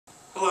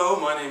Hello,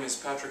 my name is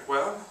Patrick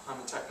Webb. I'm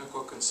a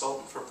technical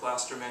consultant for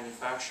plaster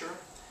manufacture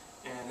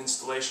and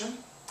installation,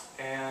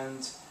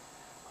 and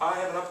I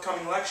have an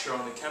upcoming lecture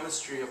on the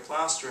chemistry of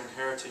plaster in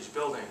heritage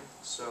building.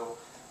 So,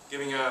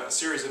 giving a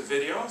series of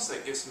videos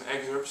that give some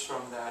excerpts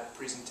from that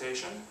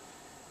presentation.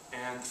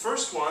 And the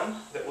first one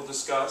that we'll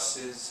discuss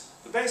is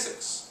the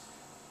basics.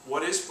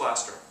 What is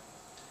plaster?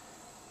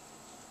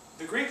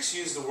 The Greeks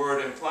used the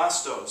word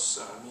emplastos,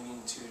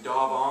 meaning to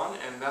daub on,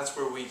 and that's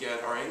where we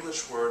get our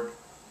English word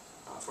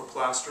for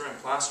plaster and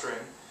plastering.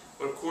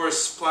 But of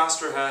course,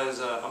 plaster has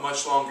a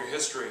much longer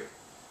history.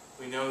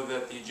 We know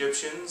that the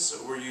Egyptians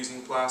were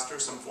using plaster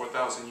some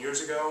 4,000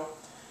 years ago,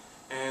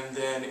 and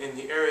then in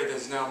the area that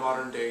is now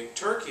modern-day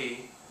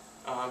Turkey,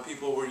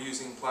 people were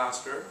using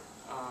plaster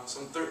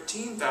some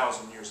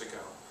 13,000 years ago.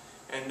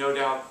 And no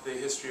doubt the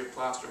history of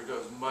plaster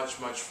goes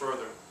much, much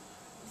further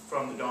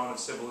from the dawn of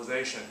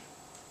civilization.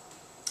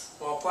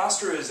 Well,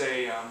 plaster is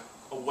a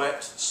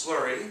wet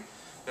slurry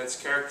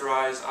that's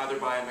characterized either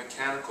by a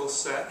mechanical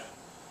set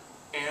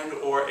and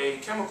or a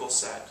chemical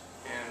set.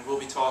 And we'll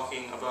be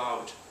talking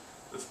about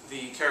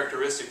the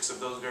characteristics of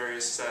those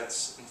various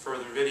sets in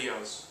further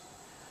videos.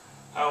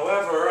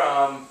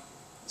 However,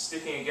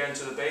 sticking again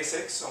to the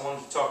basics, I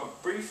wanted to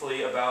talk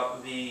briefly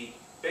about the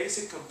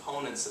basic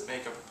components that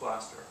make up a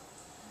plaster.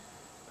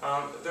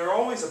 They're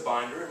always a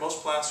binder.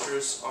 Most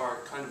plasters are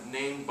kind of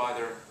named by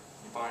their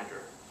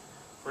binder.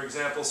 For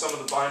example, some of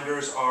the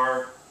binders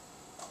are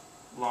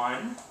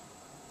lime,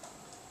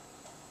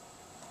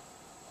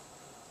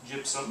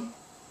 gypsum.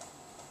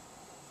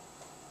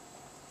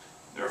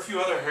 There are a few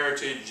other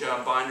heritage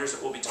binders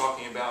that we'll be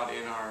talking about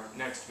in our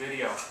next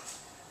video.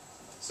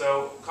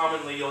 So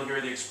commonly you'll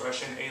hear the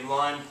expression a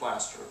lime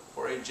plaster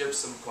or a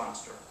gypsum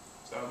plaster.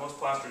 So most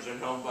plasters are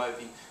known by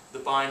the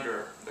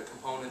binder, the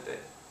component that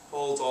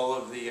holds all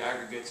of the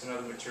aggregates and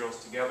other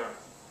materials together.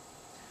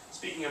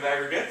 Speaking of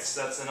aggregates,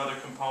 that's another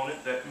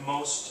component that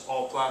most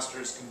all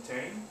plasters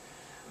contain.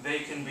 They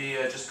can be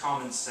just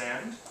common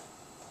sand.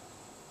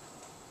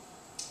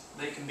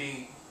 They can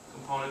be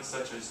components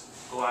such as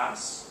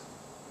glass.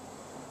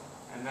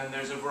 And then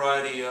there's a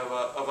variety of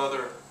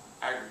other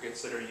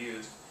aggregates that are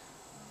used.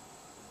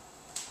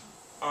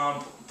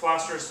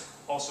 Plasters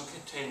also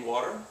contain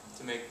water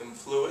to make them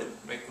fluid,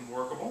 make them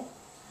workable.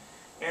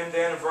 And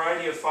then a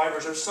variety of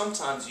fibers are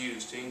sometimes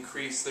used to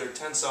increase their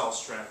tensile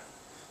strength.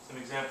 Some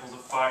examples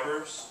of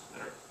fibers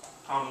that are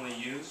commonly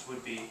used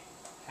would be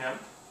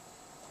hemp.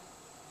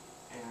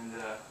 And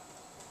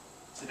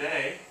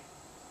today,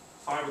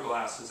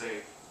 fiberglass is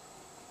a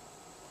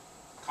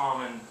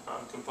common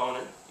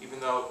component, even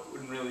though it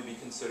wouldn't really be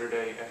considered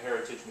a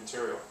heritage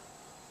material.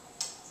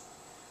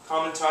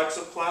 Common types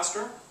of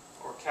plaster,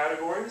 or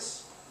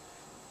categories.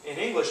 In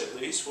English at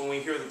least, when we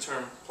hear the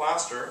term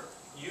plaster,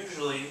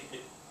 usually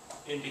it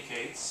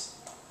indicates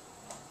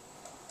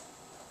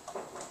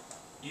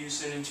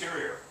use in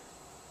interior.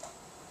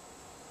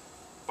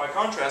 By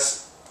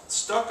contrast,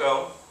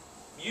 stucco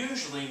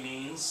usually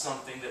means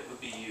something that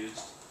would be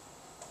used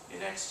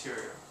in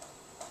exterior.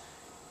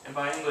 And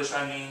by English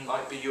I mean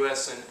like the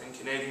US and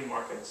Canadian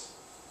markets.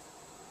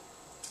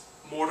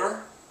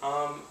 Mortar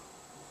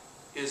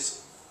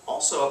is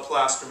also a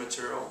plaster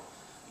material,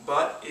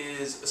 but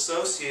is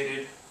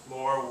associated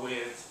more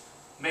with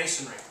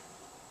masonry.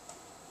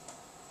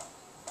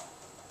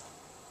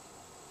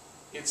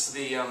 It's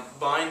the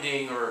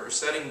binding or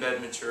setting bed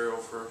material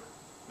for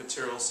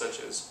materials such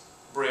as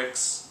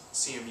bricks,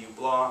 CMU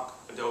block,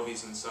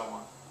 adobes, and so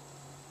on.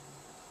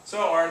 So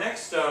our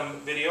next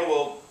video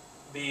will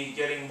be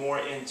getting more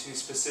into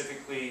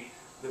specifically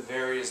the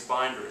various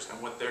binders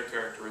and what their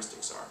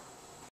characteristics are.